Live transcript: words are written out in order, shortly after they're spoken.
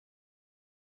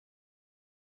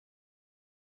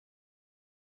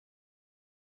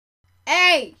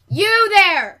Hey, you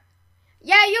there!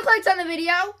 Yeah, you clicked on the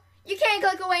video. You can't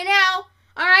click away now.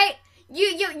 Alright?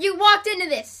 You walked into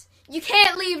this. You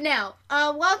can't leave now.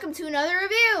 Welcome to another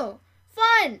review.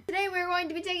 Fun! Today we're going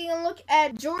to be taking a look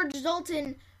at George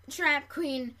Dalton Trap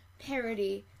Queen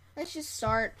parody. Let's just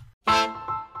start.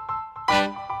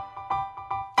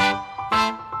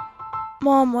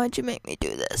 Mom, why'd you make me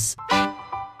do this?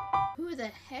 Who the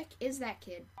heck is that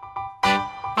kid?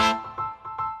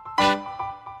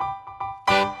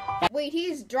 Wait,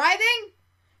 he's driving?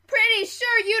 Pretty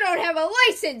sure you don't have a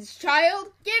license,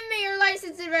 child. Give me your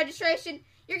license and registration.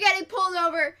 You're getting pulled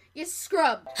over, you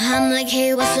scrub. I'm like,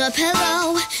 hey, what's up,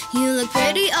 hello? You look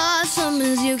pretty awesome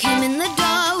as you came in the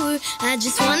door. I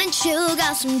just wanna chill,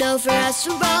 got some dough for us to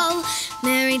roll.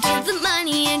 Married to the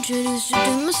money, introduced her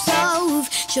to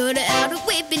myself. Showed her how to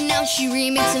whip it, now she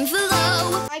remixing for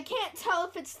low. I can't tell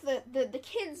if it's the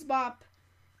Kids Bop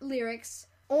lyrics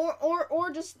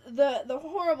or just the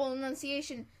horrible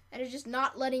enunciation that is just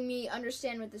not letting me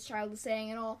understand what this child is saying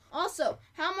at all. Also,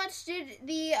 how much did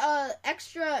the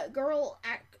extra girl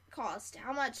act cost?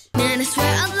 How much? Man, I swear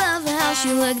I love how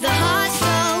she looked the hot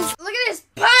stove. Look at this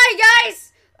pie,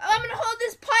 guys! I'm gonna hold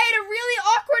this pie at a really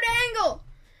awkward angle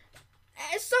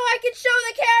so I can show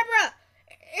the camera.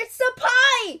 It's the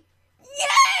pie!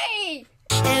 Yay!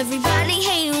 Everybody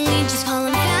hate him, we just call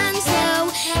him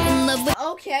Fanzo. In love with.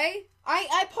 Okay,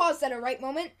 I paused at a right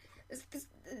moment.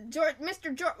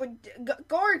 Mr.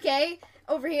 Gorgey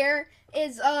over here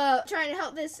is trying to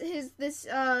help his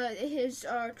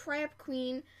trap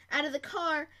queen out of the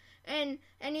car, and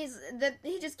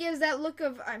he just gives that look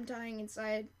of I'm dying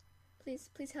inside. Please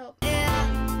help.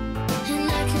 And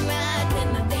I can ride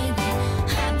with my baby.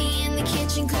 I be in the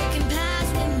kitchen cooking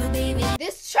pies with my baby.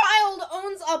 This child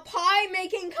owns a pie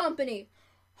making company.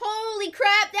 Holy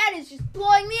crap, that is just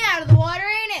blowing me out of the water,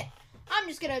 ain't it? I'm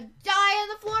just gonna die on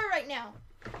the floor right now.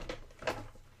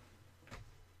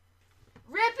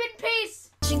 Rip in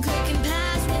peace. Cooking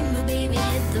pies with my baby.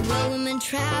 Hit the road with my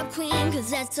trap queen, cause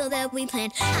that's all that we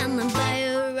planned. I'ma buy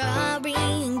a Rari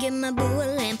and give my boo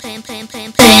a lamb, plan.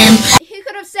 He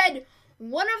could have said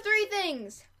one of three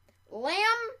things. Lamb,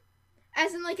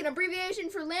 as in like an abbreviation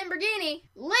for Lamborghini.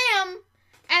 Lamb,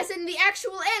 as in the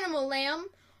actual animal lamb.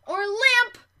 Or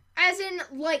lamp, as in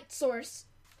light source.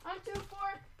 I'm too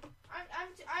poor.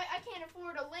 I can't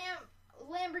afford a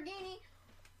Lamborghini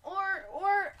or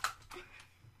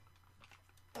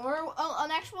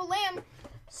an actual lamp.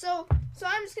 So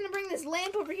I'm just gonna bring this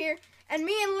lamp over here, and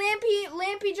me and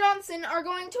Lampy Johnson are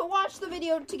going to watch the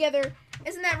video together.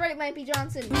 Isn't that right, Lampy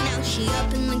Johnson? Now she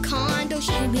up in the condo,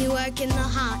 she be working the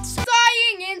hot sun.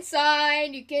 Dying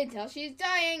inside, you can tell she's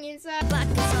dying inside. Black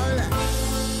and solar,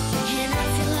 and I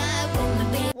feel like with my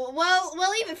baby.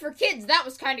 Well, even for kids, that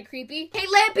was kind of creepy. Hey,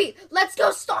 Lampy, let's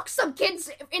go stalk some kids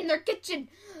in their kitchen.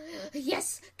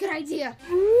 Yes, good idea.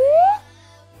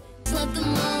 Love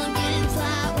them all, getting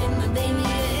fly with my baby.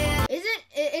 Yeah.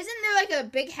 Isn't there like a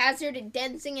big hazard in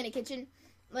dancing in a kitchen?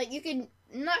 Like you can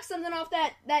knock something off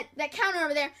that counter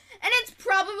over there, and it's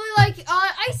probably like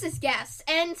ISIS gas.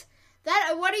 And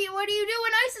that what do you do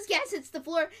when ISIS gas hits the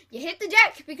floor? You hit the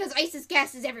deck because ISIS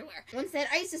gas is everywhere. Once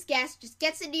that ISIS gas just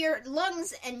gets into your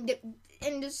lungs and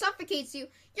just suffocates you,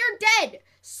 you're dead.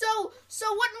 So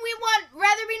wouldn't we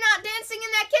rather be not dancing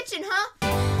in that kitchen, huh?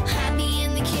 I be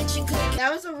in the kitchen cooking.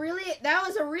 That was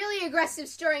a really aggressive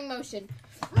stirring motion.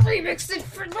 Remix it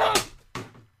for them.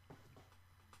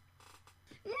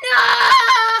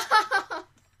 No!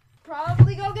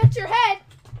 Probably go get your head.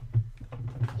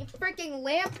 You freaking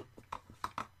lamp.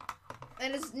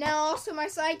 That is now also my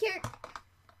sidekick.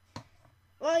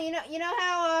 Well, you know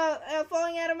how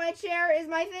falling out of my chair is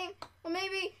my thing? Well,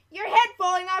 maybe your head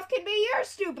falling off could be your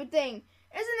stupid thing.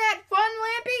 Isn't that fun,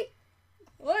 Lampy?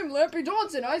 I'm Lampy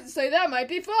Johnson. I say that might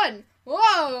be fun.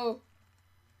 Whoa!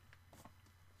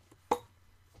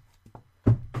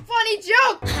 Funny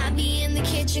joke! I be in the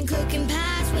kitchen cooking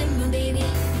pies with my baby.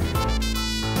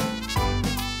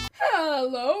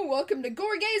 Hello, welcome to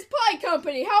Gorgey's Pie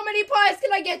Company. How many pies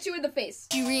can I get you in the face?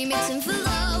 She remixing for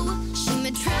low. She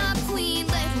my trap queen,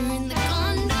 let her in the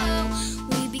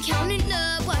condo. We be counting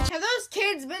up. Watch. Have those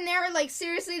kids been there, like,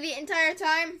 seriously the entire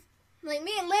time? Like,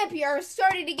 me and Lampy are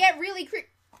starting to get really fresh.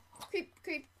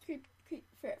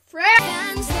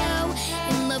 Fanzo,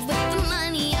 in love with the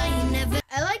money, are you never?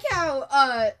 I like how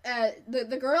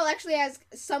the girl actually has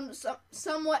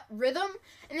somewhat rhythm,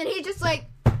 and then he just like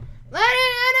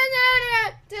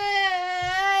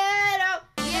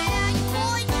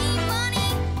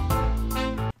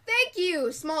Thank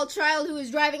you, small child who is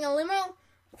driving a limo,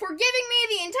 for giving me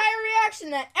the entire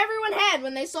reaction that everyone had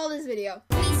when they saw this video.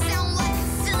 Me sound like a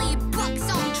silly bucks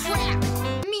on track.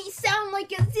 Me sound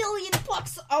like a zillion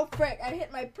bucks. Oh frick! I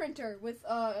hit my printer with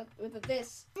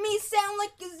this. Me sound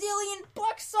like a zillion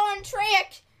bucks on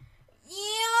track.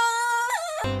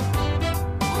 Yeah.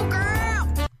 Oh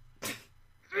girl.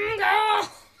 Girl.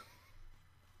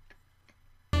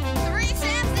 3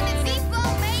 zaps in the Z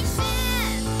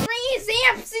formation. 3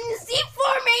 zaps in the Z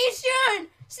formation.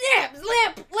 Snap,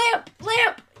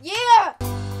 limp. Yeah.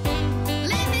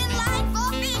 Living life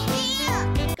up in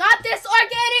here. Got this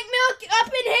organic milk up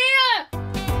in here.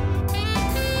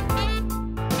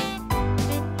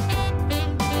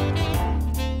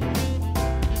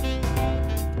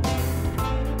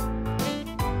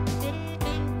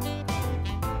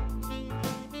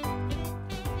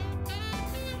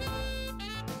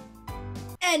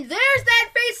 And there's that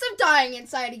face of dying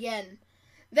inside again.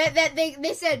 That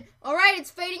they said, all right,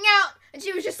 it's fading out, and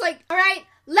she was just like, all right,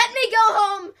 let me go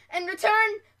home and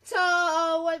return to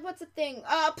what's the thing?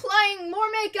 Applying more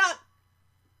makeup.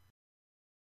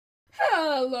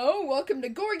 Hello, welcome to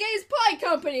Gorgey's Pie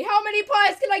Company. How many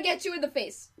pies can I get you in the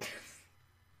face?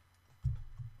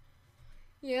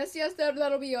 yes,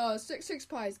 that'll be six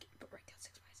pies. Write down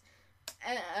 6 pies.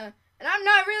 And I'm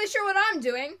not really sure what I'm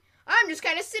doing. I'm just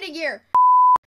kind of sitting here.